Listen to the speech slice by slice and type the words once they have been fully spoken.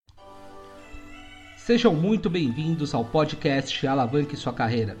Sejam muito bem-vindos ao podcast Alavanque Sua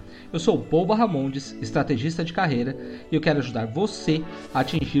Carreira. Eu sou o Paul Barramondes, estrategista de carreira, e eu quero ajudar você a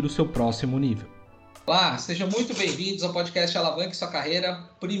atingir o seu próximo nível. Olá, sejam muito bem-vindos ao podcast Alavanque Sua Carreira,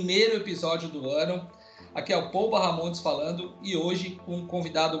 primeiro episódio do ano. Aqui é o Paul Barramondes falando e hoje com um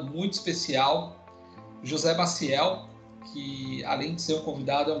convidado muito especial, José Maciel, que além de ser um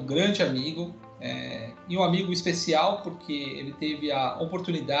convidado é um grande amigo, e um amigo especial porque ele teve a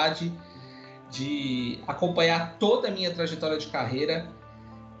oportunidade de acompanhar toda a minha trajetória de carreira,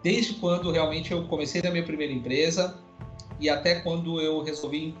 desde quando realmente eu comecei na minha primeira empresa e até quando eu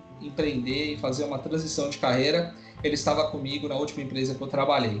resolvi empreender e fazer uma transição de carreira. Ele estava comigo na última empresa que eu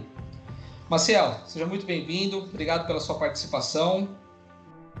trabalhei. Maciel, seja muito bem-vindo, obrigado pela sua participação.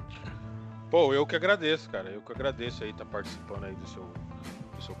 Pô, eu que agradeço, cara. Eu que agradeço aí estar participando aí do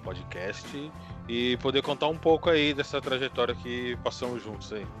seu podcast e poder contar um pouco aí dessa trajetória que passamos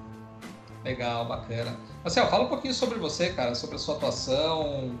juntos aí. Legal, bacana. Maciel, fala um pouquinho sobre você, cara, sobre a sua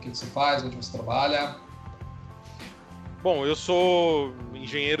atuação, o que você faz, onde você trabalha. Bom, eu sou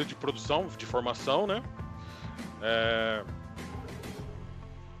engenheiro de produção, de formação, né?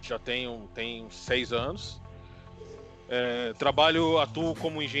 Já tenho 6 anos. Atuo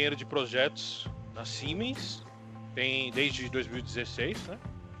como engenheiro de projetos na Siemens, desde 2016, né?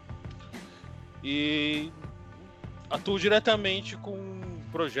 E atuo diretamente com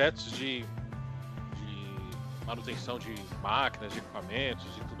projetos de manutenção de máquinas, de equipamentos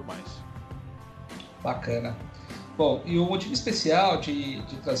e tudo mais. Bacana. Bom, e o motivo especial de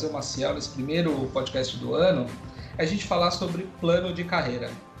trazer o Maciel nesse primeiro podcast do ano é a gente falar sobre plano de carreira,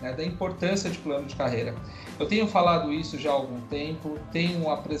 né, da importância de plano de carreira. Eu tenho falado isso já há algum tempo, tenho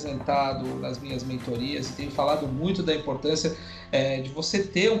apresentado nas minhas mentorias e tenho falado muito da importância de você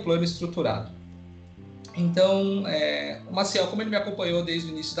ter um plano estruturado. Então, o Maciel, como ele me acompanhou desde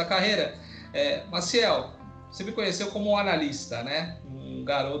o início da carreira, Maciel, você me conheceu como um analista, né? Um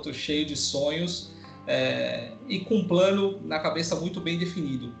garoto cheio de sonhos e com um plano na cabeça muito bem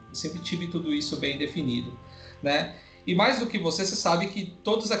definido. Eu sempre tive tudo isso bem definido, né? E mais do que você sabe que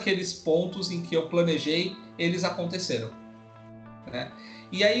todos aqueles pontos em que eu planejei, eles aconteceram, né?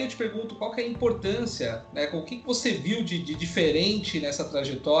 E aí eu te pergunto, qual que é a importância, né? O que você viu de diferente nessa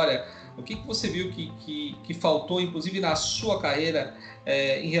trajetória? O que você viu que faltou, inclusive na sua carreira,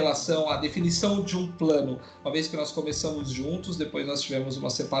 em relação à definição de um plano? Uma vez que nós começamos juntos, depois nós tivemos uma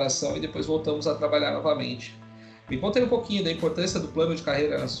separação e depois voltamos a trabalhar novamente. Me conta aí um pouquinho da importância do plano de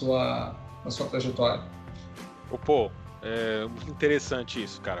carreira na sua trajetória. Pô, muito interessante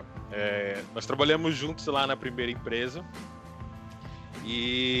isso, cara. Nós trabalhamos juntos lá na primeira empresa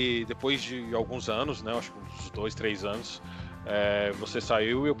e depois de alguns anos, né, acho que uns 2, 3 anos, você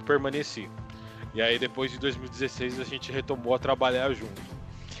saiu e eu permaneci. E aí depois de 2016 a gente retomou a trabalhar junto.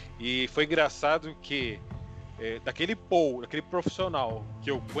 E foi engraçado que daquele profissional que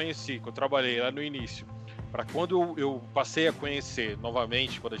eu conheci, que eu trabalhei lá no início, para quando eu passei a conhecer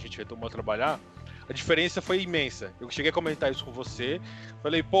novamente, quando a gente retomou a trabalhar, a diferença foi imensa. Eu cheguei a comentar isso com você.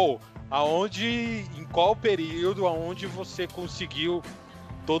 Falei, pô, em qual período, aonde você conseguiu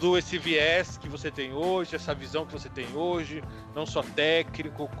todo esse viés que você tem hoje, essa visão que você tem hoje, não só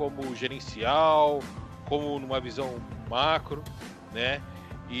técnico, como gerencial, como numa visão macro, né?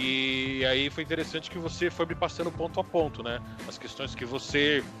 E aí foi interessante que você foi me passando ponto a ponto, né? As questões que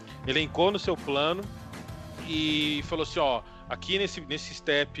você elencou no seu plano e falou assim, ó, aqui nesse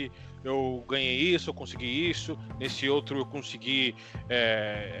step eu ganhei isso, eu consegui isso, nesse outro eu consegui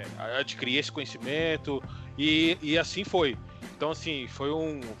adquirir esse conhecimento e assim foi. Então, assim,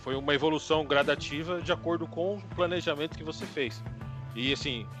 foi uma evolução gradativa de acordo com o planejamento que você fez. E,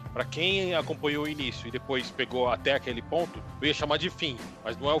 assim, para quem acompanhou o início e depois pegou até aquele ponto, eu ia chamar de fim,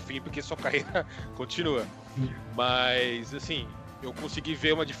 mas não é o fim porque sua carreira continua. Mas, assim, eu consegui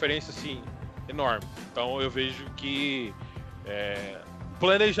ver uma diferença, assim, enorme. Então, eu vejo que o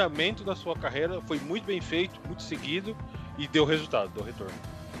planejamento da sua carreira foi muito bem feito, muito seguido e deu resultado, deu retorno.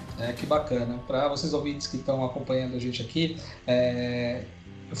 Que bacana. Para vocês ouvintes que estão acompanhando a gente aqui,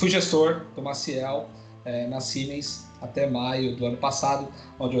 eu fui gestor do Maciel na Siemens até maio do ano passado,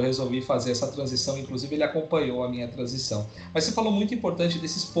 onde eu resolvi fazer essa transição. Inclusive, ele acompanhou a minha transição. Mas você falou muito importante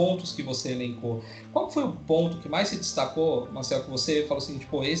desses pontos que você elencou. Qual foi o ponto que mais se destacou, Maciel, que você falou assim,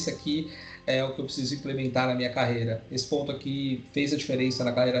 tipo, esse aqui é o que eu preciso implementar na minha carreira? Esse ponto aqui fez a diferença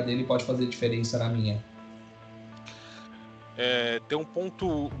na carreira dele e pode fazer diferença na minha. Tem um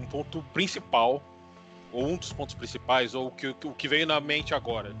ponto principal, ou um dos pontos principais, ou o que veio na mente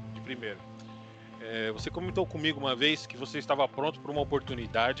agora, de primeiro. Você comentou comigo uma vez que você estava pronto para uma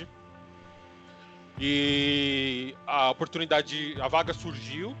oportunidade e a vaga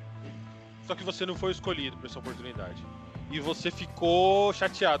surgiu, só que você não foi escolhido para essa oportunidade. E você ficou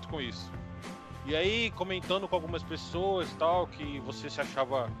chateado com isso. E aí, comentando com algumas pessoas e tal, que você se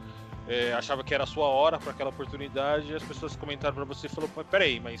achava que era a sua hora para aquela oportunidade, as pessoas comentaram para você e falaram,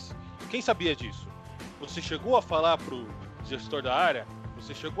 peraí, mas quem sabia disso? Você chegou a falar pro gestor da área?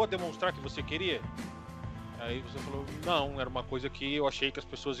 Você chegou a demonstrar que você queria? Aí você falou, não, era uma coisa que eu achei que as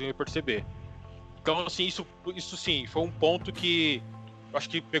pessoas iam perceber. Então, assim, isso sim, foi um ponto que eu acho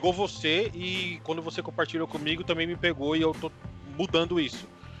que pegou você, e quando você compartilhou comigo também me pegou, e eu tô mudando isso.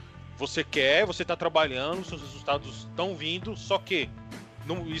 Você quer, você tá trabalhando, seus resultados estão vindo, só que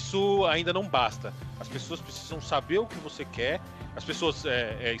isso ainda não basta. As pessoas precisam saber o que você quer, as pessoas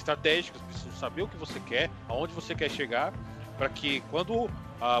estratégicas precisam saber o que você quer, aonde você quer chegar, para que quando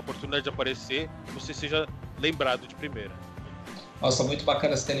a oportunidade aparecer, você seja lembrado de primeira. Nossa, muito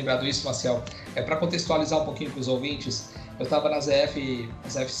bacana você ter lembrado isso, Maciel. Para contextualizar um pouquinho para os ouvintes, eu estava na ZF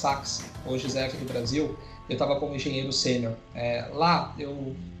Sachs, hoje ZF do Brasil, eu estava como engenheiro sênior. Lá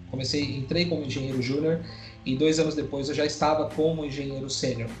eu entrei como engenheiro júnior, e 2 anos depois eu já estava como engenheiro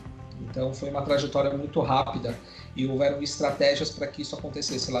sênior. Então foi uma trajetória muito rápida e houveram estratégias para que isso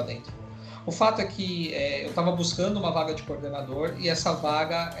acontecesse lá dentro. O fato é que eu estava buscando uma vaga de coordenador, e essa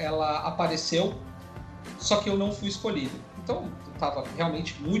vaga ela apareceu, só que eu não fui escolhido. Então eu estava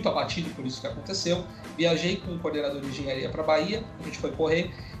realmente muito abatido por isso que aconteceu. Viajei com o coordenador de engenharia para a Bahia, a gente foi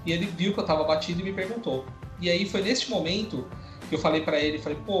correr, e ele viu que eu estava abatido e me perguntou. E aí foi neste momento que eu falei para ele,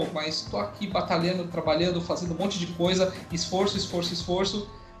 mas estou aqui batalhando, trabalhando, fazendo um monte de coisa, esforço,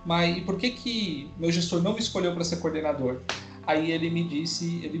 mas e por que meu gestor não me escolheu para ser coordenador? Aí ele me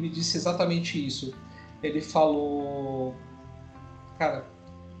disse exatamente isso. Ele falou, cara,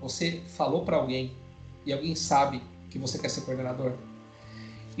 você falou para alguém e alguém sabe que você quer ser coordenador?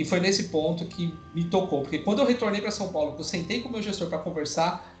 E foi nesse ponto que me tocou, porque quando eu retornei para São Paulo, que eu sentei com o meu gestor para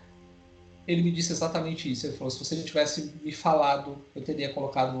conversar, ele me disse exatamente isso. Ele falou, se você não tivesse me falado, eu teria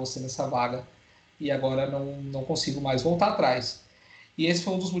colocado você nessa vaga, e agora não consigo mais voltar atrás. E esse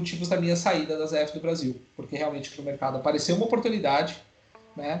foi um dos motivos da minha saída da ZF do Brasil, porque realmente no mercado apareceu uma oportunidade,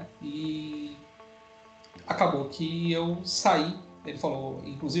 né? E acabou que eu saí. Ele falou,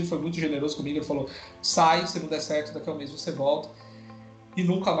 inclusive foi muito generoso comigo, ele falou, sai, se não der certo, daqui a um mês você volta. E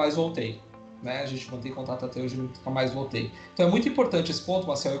nunca mais voltei. Né? A gente mantém contato até hoje, nunca mais voltei. Então é muito importante esse ponto,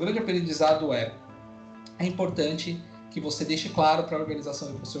 Maciel. O grande aprendizado é importante que você deixe claro para a organização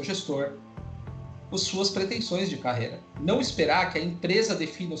e para o seu gestor as suas pretensões de carreira. Não esperar que a empresa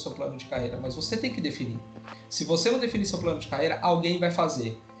defina o seu plano de carreira, mas você tem que definir. Se você não definir seu plano de carreira, alguém vai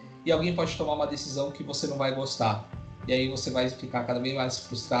fazer. E alguém pode tomar uma decisão que você não vai gostar. E aí você vai ficar cada vez mais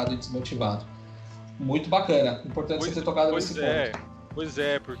frustrado e desmotivado. Muito bacana. Importante você ter tocado nesse ponto. Pois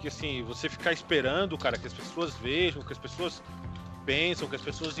é, porque assim, você ficar esperando, cara, que as pessoas vejam, que as pessoas pensam, que as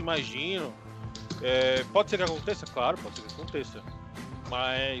pessoas imaginam, pode ser que aconteça? Claro, pode ser que aconteça.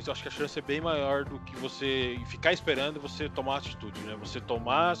 Mas eu acho que a chance é bem maior do que você ficar esperando e você tomar atitude, né? Você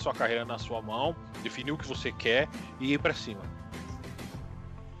tomar a sua carreira na sua mão, definir o que você quer e ir para cima.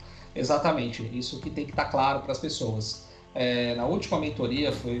 Exatamente, isso que tem que estar claro para as pessoas. Na última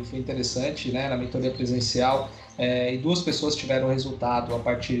mentoria foi interessante, né? Na mentoria presencial, e 2 pessoas tiveram resultado a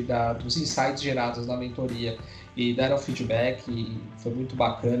partir dos insights gerados na mentoria e deram feedback, e foi muito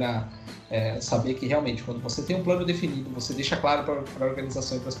bacana saber que realmente quando você tem um plano definido, você deixa claro para a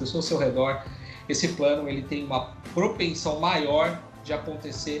organização e para as pessoas ao seu redor, esse plano ele tem uma propensão maior de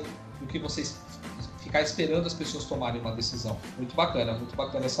acontecer do que vocês ficar esperando as pessoas tomarem uma decisão. Muito bacana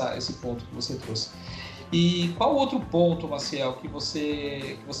esse ponto que você trouxe. E qual outro ponto, Maciel, que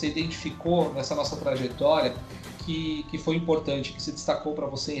você identificou nessa nossa trajetória que foi importante, que se destacou para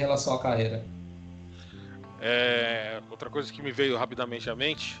você em relação à carreira? Outra coisa que me veio rapidamente à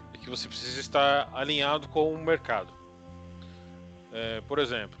mente é que você precisa estar alinhado com o mercado. Por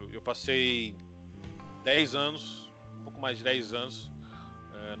exemplo, eu passei 10 anos, um pouco mais de 10 anos,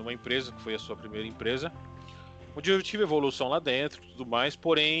 numa empresa que foi a sua primeira empresa, onde eu tive evolução lá dentro e tudo mais,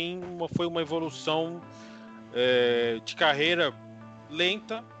 porém foi uma evolução de carreira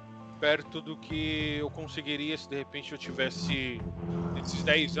lenta, perto do que eu conseguiria se de repente eu tivesse, nesses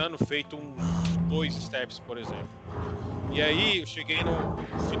 10 anos, feito uns 2 steps, por exemplo. E aí eu cheguei no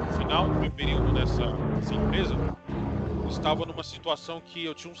final do meu período nessa empresa, eu estava numa situação que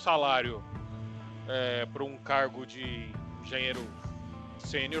eu tinha um salário para um cargo de engenheiro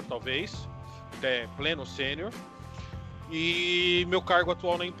sênior, talvez, até pleno sênior, e meu cargo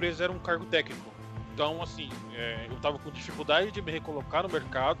atual na empresa era um cargo técnico. Então, assim, eu estava com dificuldade de me recolocar no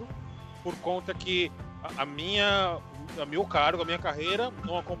mercado por conta que meu cargo, a minha carreira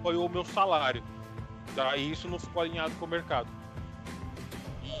não acompanhou o meu salário. Daí isso não ficou alinhado com o mercado.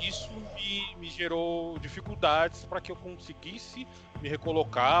 E isso me gerou dificuldades para que eu conseguisse me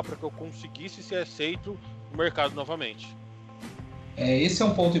recolocar, para que eu conseguisse ser aceito no mercado novamente. Esse é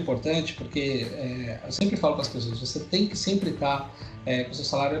um ponto importante, porque eu sempre falo para as pessoas, você tem que sempre estar com o seu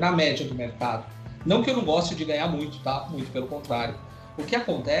salário na média do mercado. Não que eu não goste de ganhar muito, tá? Muito pelo contrário. O que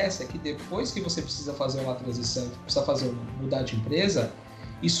acontece é que depois que você precisa fazer uma transição, precisa mudar de empresa,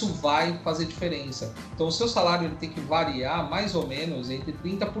 isso vai fazer diferença. Então, o seu salário ele tem que variar mais ou menos entre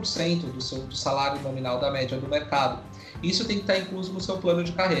 30% do salário nominal da média do mercado. Isso tem que estar incluso no seu plano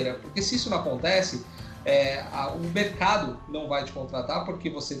de carreira, porque se isso não acontece, o mercado não vai te contratar porque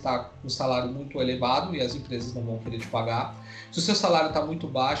você está com um salário muito elevado e as empresas não vão querer te pagar. Se o seu salário está muito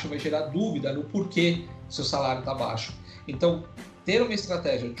baixo, vai gerar dúvida no porquê seu salário está baixo. Então, ter uma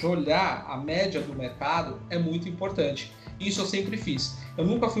estratégia de olhar a média do mercado é muito importante. Isso eu sempre fiz. Eu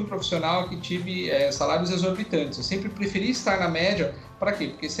nunca fui um profissional que tive salários exorbitantes. Eu sempre preferi estar na média. Para quê?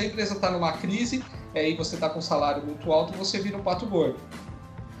 Porque se a empresa está numa crise e você está com um salário muito alto, você vira um pato gordo.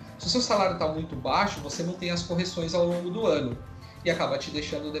 Se o seu salário está muito baixo, você não tem as correções ao longo do ano e acaba te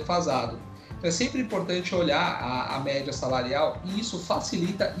deixando defasado. Então é sempre importante olhar a média salarial e isso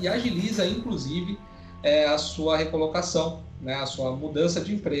facilita e agiliza, inclusive, a sua recolocação, né, a sua mudança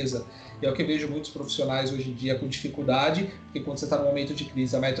de empresa. E é o que eu vejo muitos profissionais hoje em dia com dificuldade, porque quando você está no momento de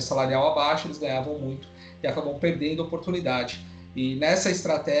crise, a média salarial abaixo, eles ganhavam muito e acabam perdendo oportunidade. E nessa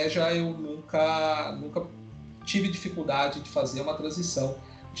estratégia eu nunca tive dificuldade de fazer uma transição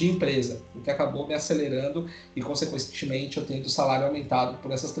de empresa, o que acabou me acelerando e, consequentemente, eu tendo o salário aumentado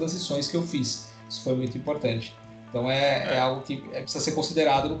por essas transições que eu fiz. Isso foi muito importante. Então, é algo que precisa ser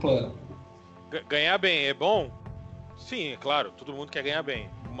considerado no plano. Ganhar bem é bom? Sim, é claro, todo mundo quer ganhar bem,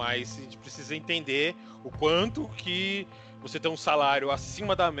 mas a gente precisa entender o quanto que você tem um salário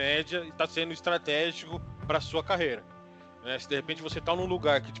acima da média e está sendo estratégico para a sua carreira. Né? Se de repente você está num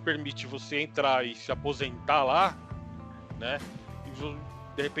lugar que te permite você entrar e se aposentar lá, né?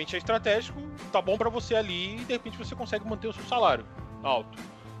 De repente é estratégico, tá bom para você ali e de repente você consegue manter o seu salário alto.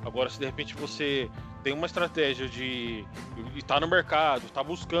 Agora, se de repente você tem uma estratégia de estar no mercado, estar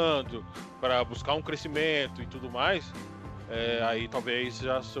buscando para buscar um crescimento e tudo mais, aí talvez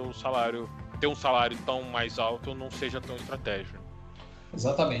já seu salário, ter um salário tão mais alto não seja tão estratégico.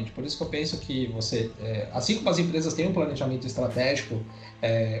 Exatamente, por isso que eu penso que você, assim como as empresas têm um planejamento estratégico,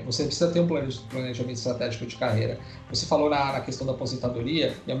 você precisa ter um planejamento estratégico de carreira. Você falou na questão da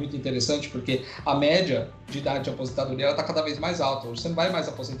aposentadoria, e é muito interessante porque a média de idade de aposentadoria está cada vez mais alta. Você não vai mais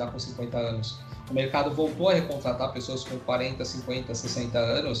aposentar com 50 anos. O mercado voltou a recontratar pessoas com 40, 50, 60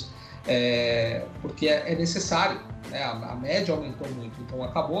 anos, porque é necessário, né? A média aumentou muito, então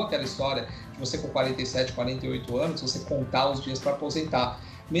acabou aquela história de você com 47, 48 anos, você contar os dias para aposentar,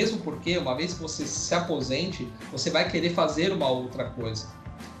 mesmo porque uma vez que você se aposente, você vai querer fazer uma outra coisa.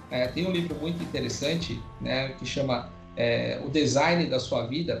 Tem um livro muito interessante, né, que chama O Design da Sua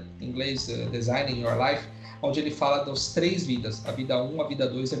Vida, em inglês Designing Your Life, onde ele fala das 3 vidas, a vida 1, a vida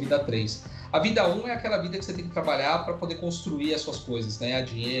 2 e a vida 3. A vida 1 é aquela vida que você tem que trabalhar para poder construir as suas coisas, ganhar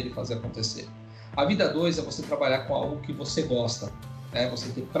dinheiro e fazer acontecer. A vida 2 é você trabalhar com algo que você gosta, né? Você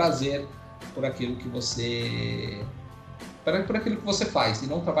ter prazer por aquilo que você faz e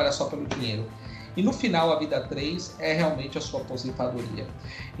não trabalhar só pelo dinheiro. E no final, a vida 3 é realmente a sua aposentadoria.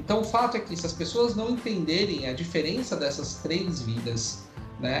 Então o fato é que se as pessoas não entenderem a diferença dessas 3 vidas,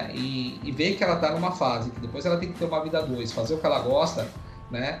 né, e ver que ela está numa fase, que depois ela tem que ter uma vida 2, fazer o que ela gosta,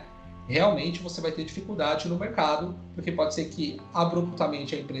 né, realmente você vai ter dificuldade no mercado, porque pode ser que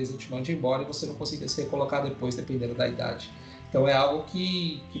abruptamente a empresa te mande embora e você não consiga se recolocar depois, dependendo da idade. Então é algo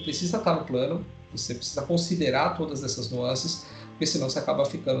que precisa estar no plano, você precisa considerar todas essas nuances, porque senão você acaba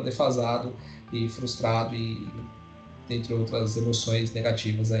ficando defasado e frustrado e entre outras emoções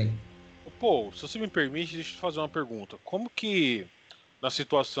negativas aí. Pô, se você me permite, deixa eu te fazer uma pergunta. Como que na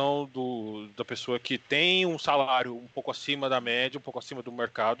situação da pessoa que tem um salário um pouco acima da média, um pouco acima do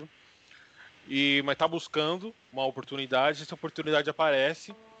mercado, mas está buscando uma oportunidade, essa oportunidade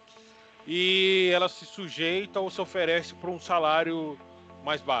aparece e ela se sujeita ou se oferece por um salário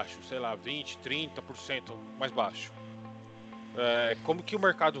mais baixo, sei lá, 20%, 30% mais baixo. Como que o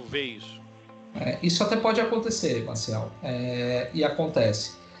mercado vê isso? Isso até pode acontecer, Maciel, e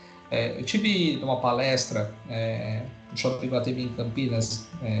acontece. Eu tive numa palestra no Shopping Guatemi em Campinas,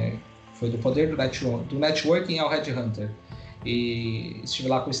 foi do poder do networking ao headhunter, e estive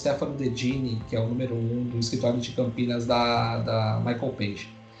lá com o Stefano Dedini, que é o número 1 do escritório de Campinas da Michael Page.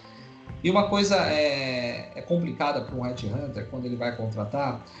 E uma coisa é complicada para um headhunter quando ele vai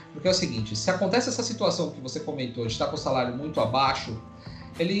contratar, porque é o seguinte, se acontece essa situação que você comentou, de estar com o salário muito abaixo,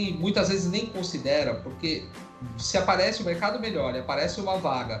 ele muitas vezes nem considera, porque se aparece o mercado melhor e aparece uma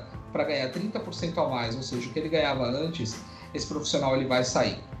vaga para ganhar 30% a mais, ou seja, o que ele ganhava antes, esse profissional ele vai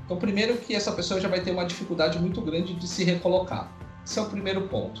sair. Então, primeiro que essa pessoa já vai ter uma dificuldade muito grande de se recolocar. Esse é o primeiro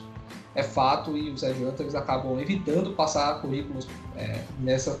ponto. É fato, e os headhunters acabam evitando passar currículos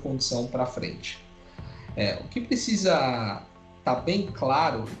nessa condição para frente. O que precisa estar bem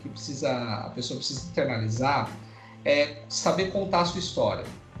claro, o que a pessoa precisa internalizar, é saber contar a sua história,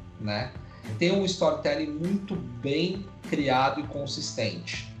 né? Ter um storytelling muito bem criado e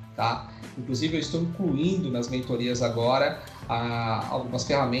consistente, tá? Inclusive, eu estou incluindo nas mentorias agora algumas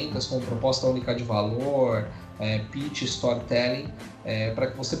ferramentas como proposta única de valor, pitch, storytelling, para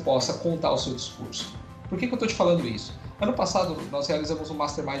que você possa contar o seu discurso. Por que eu estou te falando isso? Ano passado, nós realizamos um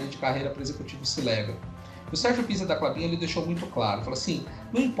Mastermind de carreira para executivo C-Level. O Sérgio Pisa da Clabinha, ele deixou muito claro, falou assim,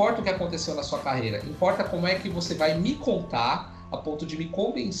 não importa o que aconteceu na sua carreira, importa como é que você vai me contar a ponto de me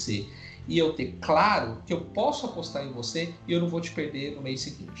convencer e eu ter claro que eu posso apostar em você e eu não vou te perder no mês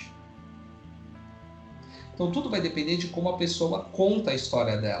seguinte. Então tudo vai depender de como a pessoa conta a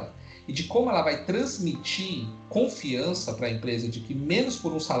história dela e de como ela vai transmitir confiança para a empresa de que menos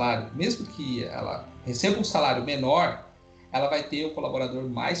por um salário, mesmo que ela receba um salário menor, ela vai ter o colaborador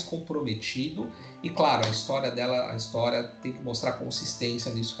mais comprometido e, claro, a história tem que mostrar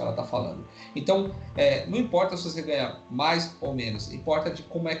consistência nisso que ela está falando. Então, não importa se você ganha mais ou menos, importa de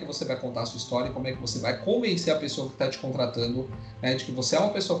como é que você vai contar a sua história e como é que você vai convencer a pessoa que está te contratando, né, de que você é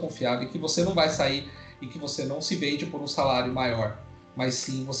uma pessoa confiável e que você não vai sair e que você não se vende por um salário maior, mas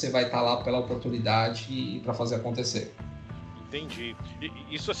sim você vai estar lá pela oportunidade e para fazer acontecer. Entendi.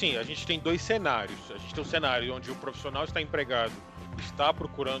 Isso assim, a gente tem dois cenários. A gente tem um cenário onde o profissional está empregado, está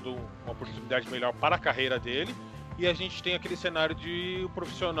procurando uma oportunidade melhor para a carreira dele, e a gente tem aquele cenário de o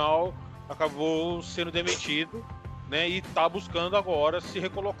profissional acabou sendo demitido, né, e está buscando agora se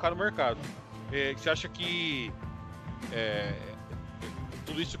recolocar no mercado. Você acha que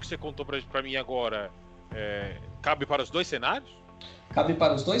tudo isso que você contou para mim agora cabe para os dois cenários? Cabe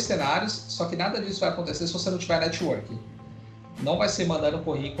para os dois cenários, só que nada disso vai acontecer se você não tiver networking. Não vai ser mandando um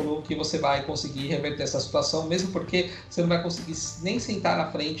currículo que você vai conseguir reverter essa situação, mesmo porque você não vai conseguir nem sentar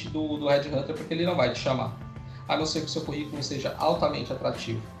na frente do headhunter, porque ele não vai te chamar, a não ser que o seu currículo seja altamente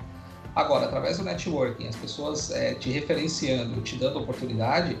atrativo. Agora, através do networking, as pessoas te referenciando, te dando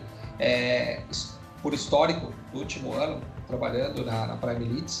oportunidade, por histórico do último ano, trabalhando na Prime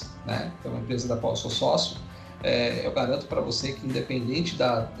Leads, né, que é uma empresa da qual eu sou sócio, eu garanto para você que independente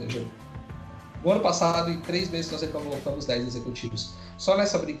o ano passado, em 3 meses, nós colocamos 10 executivos. Só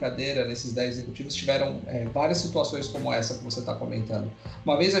nessa brincadeira, nesses 10 executivos, tiveram várias situações como essa que você está comentando.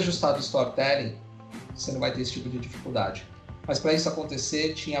 Uma vez ajustado o storytelling, você não vai ter esse tipo de dificuldade. Mas para isso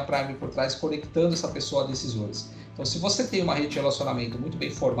acontecer, tinha a Prime por trás conectando essa pessoa a decisores. Então, se você tem uma rede de relacionamento muito bem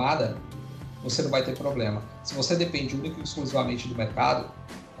formada, você não vai ter problema. Se você depende única e exclusivamente do mercado,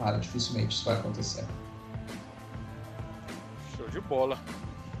 cara, dificilmente isso vai acontecer. Show de bola.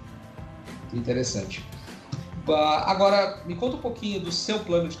 Interessante. Agora, me conta um pouquinho do seu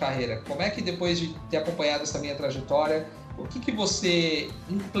plano de carreira. Como é que depois de ter acompanhado essa minha trajetória, o que você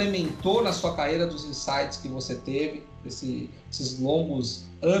implementou na sua carreira, dos insights que você teve, esses longos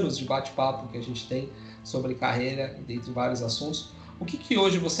anos de bate-papo que a gente tem sobre carreira, dentre vários assuntos. O que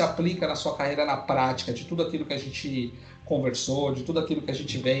hoje você aplica na sua carreira na prática, de tudo aquilo que a gente conversou, de tudo aquilo que a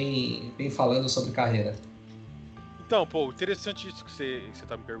gente vem falando sobre carreira? Então, interessante isso que você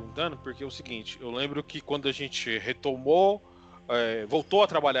está me perguntando, porque é o seguinte, eu lembro que quando a gente retomou, voltou a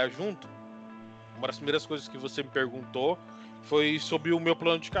trabalhar junto, uma das primeiras coisas que você me perguntou foi sobre o meu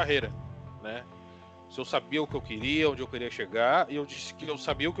plano de carreira, né? Se eu sabia o que eu queria, onde eu queria chegar, e eu disse que eu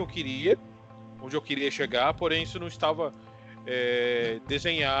sabia o que eu queria, onde eu queria chegar, porém isso não estava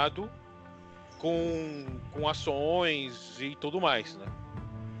desenhado com ações e tudo mais, né?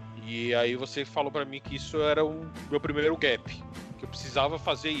 E aí você falou para mim que isso era o meu primeiro gap, que eu precisava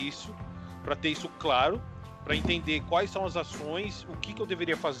fazer isso para ter isso claro, para entender quais são as ações, o que eu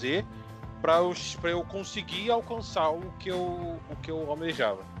deveria fazer para eu conseguir alcançar o que eu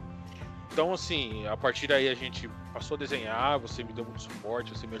almejava. Então, assim, a partir daí a gente passou a desenhar, você me deu muito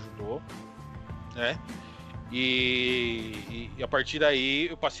suporte, você me ajudou, né? E a partir daí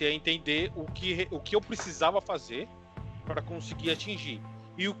eu passei a entender o que eu precisava fazer para conseguir atingir.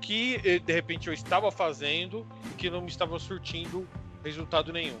 E o que, de repente, eu estava fazendo e que não me estava surtindo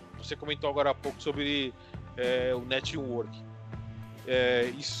resultado nenhum. Você comentou agora há pouco sobre o network.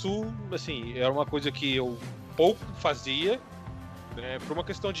 Isso, assim, era uma coisa que eu pouco fazia, né, por uma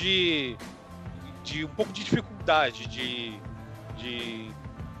questão de um pouco de dificuldade de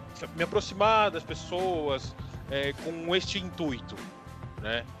me aproximar das pessoas com este intuito,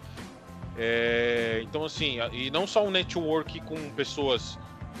 né? Então, assim, e não só um network com pessoas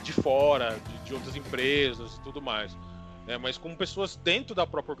de fora, de outras empresas e tudo mais. Mas com pessoas dentro da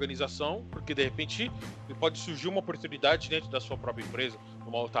própria organização, porque de repente pode surgir uma oportunidade dentro da sua própria empresa,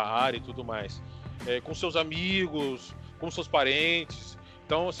 numa outra área e tudo mais. Com seus amigos, com seus parentes.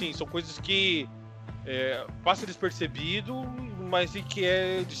 Então, assim, são coisas que passa despercebido, mas e que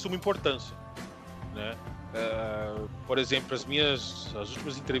é de suma importância, né? Por exemplo, as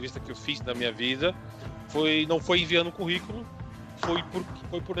últimas entrevistas que eu fiz na minha vida não foi enviando currículo,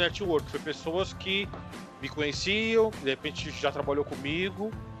 foi por network, foi pessoas que me conheciam, que de repente já trabalhou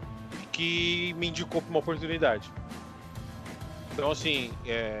comigo e que me indicou para uma oportunidade. Então, assim,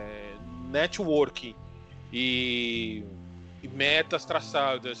 networking e metas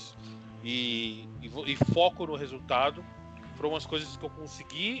traçadas e foco no resultado foram as coisas que eu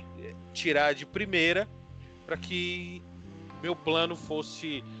consegui tirar de primeira para que meu plano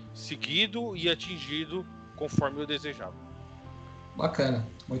fosse seguido e atingido conforme eu desejava. Bacana,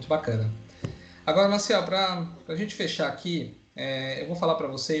 muito bacana. Agora, Maciel, para a gente fechar aqui, eu vou falar para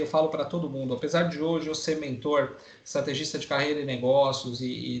você, eu falo para todo mundo, apesar de hoje eu ser mentor, estrategista de carreira e negócios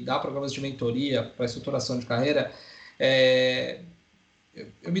e dar programas de mentoria para estruturação de carreira,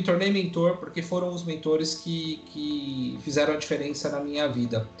 eu me tornei mentor porque foram os mentores que fizeram a diferença na minha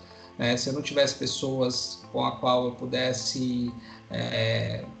vida. Se eu não tivesse pessoas com a qual eu pudesse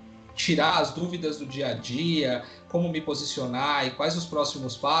tirar as dúvidas do dia a dia, como me posicionar e quais os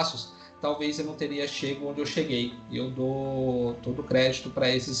próximos passos, talvez eu não teria chegado onde eu cheguei. E eu dou todo o crédito para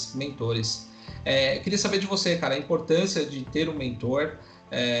esses mentores. Queria saber de você, cara, a importância de ter um mentor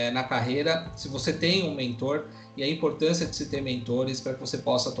na carreira, se você tem um mentor, e a importância de se ter mentores para que você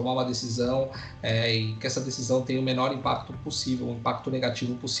possa tomar uma decisão e que essa decisão tenha o menor impacto possível, um impacto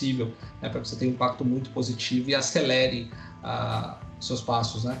negativo possível, para que você tenha um impacto muito positivo e acelere os seus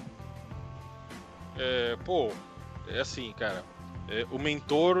passos, né? Assim, cara, o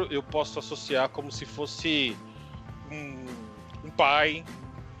mentor eu posso associar como se fosse um pai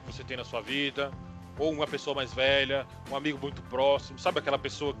que você tem na sua vida, ou uma pessoa mais velha, um amigo muito próximo, sabe aquela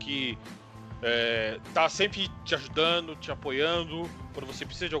pessoa que tá sempre te ajudando, te apoiando quando você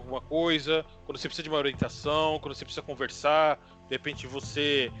precisa de alguma coisa, quando você precisa de uma orientação, quando você precisa conversar, de repente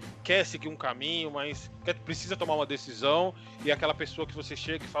você quer seguir um caminho, mas precisa tomar uma decisão, e é aquela pessoa que você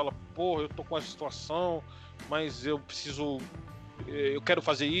chega e fala, eu tô com essa situação, mas eu quero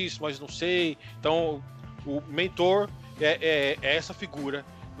fazer isso, mas não sei. Então o mentor é essa figura,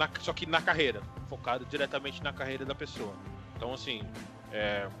 só que na carreira, focado diretamente na carreira da pessoa. Então, assim,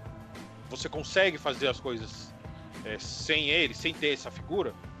 você consegue fazer as coisas sem ele, sem ter essa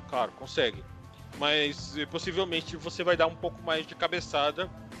figura? Claro, consegue. Mas possivelmente você vai dar um pouco mais de cabeçada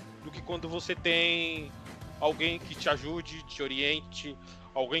do que quando você tem alguém que te ajude, te oriente,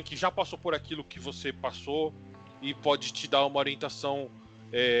 alguém que já passou por aquilo que você passou e pode te dar uma orientação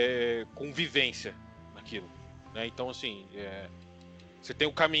com vivência naquilo, né? Então, assim, você tem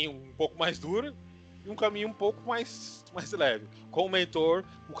um caminho um pouco mais duro e um caminho um pouco mais leve. Com o mentor,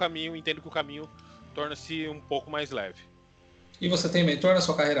 entendo que o caminho torna-se um pouco mais leve. E você tem mentor na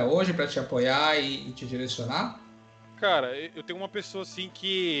sua carreira hoje para te apoiar e te direcionar? Cara, eu tenho uma pessoa assim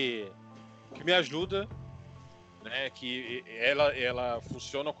que me ajuda, né? Que ela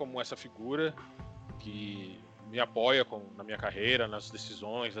funciona como essa figura que me apoia na minha carreira, nas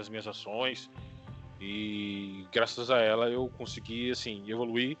decisões, nas minhas ações. E graças a ela eu consegui, assim,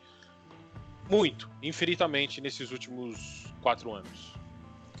 evoluir muito, infinitamente, nesses últimos 4 anos.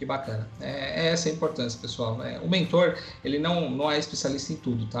 Que bacana. É essa a importância, pessoal. O mentor, ele não é especialista em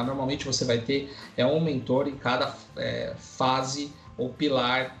tudo, tá? Normalmente você vai ter um mentor em cada fase ou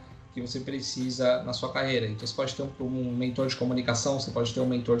pilar que você precisa na sua carreira. Então você pode ter um mentor de comunicação, você pode ter um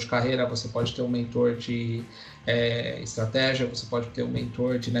mentor de carreira, você pode ter um mentor de estratégia, você pode ter um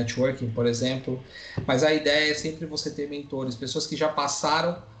mentor de networking, por exemplo. Mas a ideia é sempre você ter mentores, pessoas que já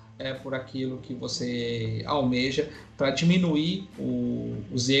passaram por aquilo que você almeja, para diminuir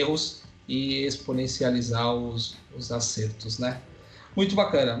os erros e exponencializar os acertos, né? Muito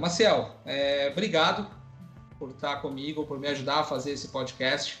bacana. Maciel, obrigado por estar comigo, por me ajudar a fazer esse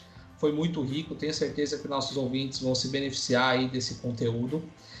podcast. Foi muito rico, tenho certeza que nossos ouvintes vão se beneficiar aí desse conteúdo.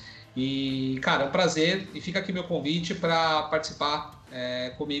 E, cara, é um prazer. E fica aqui meu convite para participar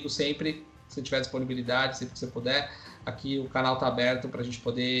comigo sempre, se tiver disponibilidade, sempre que você puder. Aqui o canal está aberto para a gente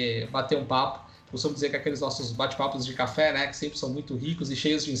poder bater um papo. Costumo dizer que aqueles nossos bate-papos de café, né, que sempre são muito ricos e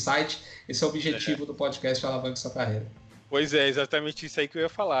cheios de insight, esse é o objetivo do podcast Alavanque Sua Carreira. Pois é, exatamente isso aí que eu ia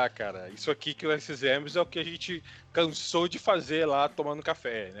falar, cara. Isso aqui que nós fizemos é o que a gente cansou de fazer lá tomando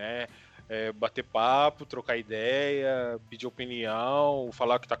café, né? Bater papo, trocar ideia, pedir opinião,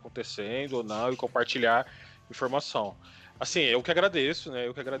 falar o que está acontecendo ou não e compartilhar informação. Assim, eu que agradeço, né?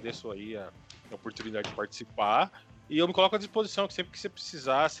 Eu que agradeço aí a oportunidade de participar. E eu me coloco à disposição, que sempre que você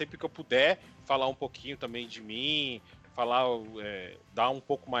precisar, sempre que eu puder, falar um pouquinho também de mim, dar um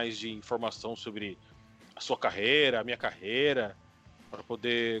pouco mais de informação sobre a sua carreira, a minha carreira, para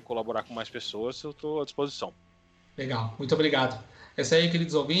poder colaborar com mais pessoas, eu estou à disposição. Legal, muito obrigado. É isso aí,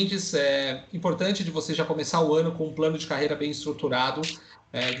 queridos ouvintes. É importante de você já começar o ano com um plano de carreira bem estruturado,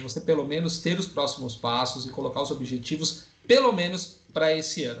 de você pelo menos ter os próximos passos e colocar os objetivos, pelo menos para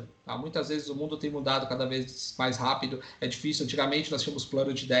esse ano. Tá? Muitas vezes o mundo tem mudado cada vez mais rápido, é difícil. Antigamente nós tínhamos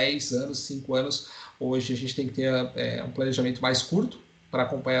plano de 10 anos, 5 anos. Hoje a gente tem que ter um planejamento mais curto para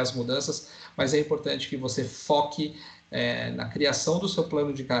acompanhar as mudanças, mas é importante que você foque na criação do seu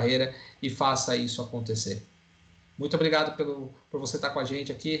plano de carreira e faça isso acontecer. Muito obrigado por você estar com a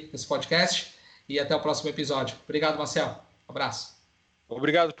gente aqui nesse podcast e até o próximo episódio. Obrigado, Maciel. Um abraço.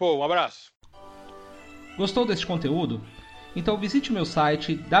 Obrigado, pô. Um abraço. Gostou deste conteúdo? Então visite meu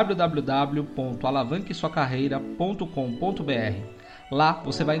site www.alavanquesuacarreira.com.br. Lá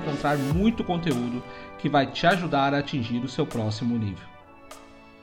você vai encontrar muito conteúdo que vai te ajudar a atingir o seu próximo nível.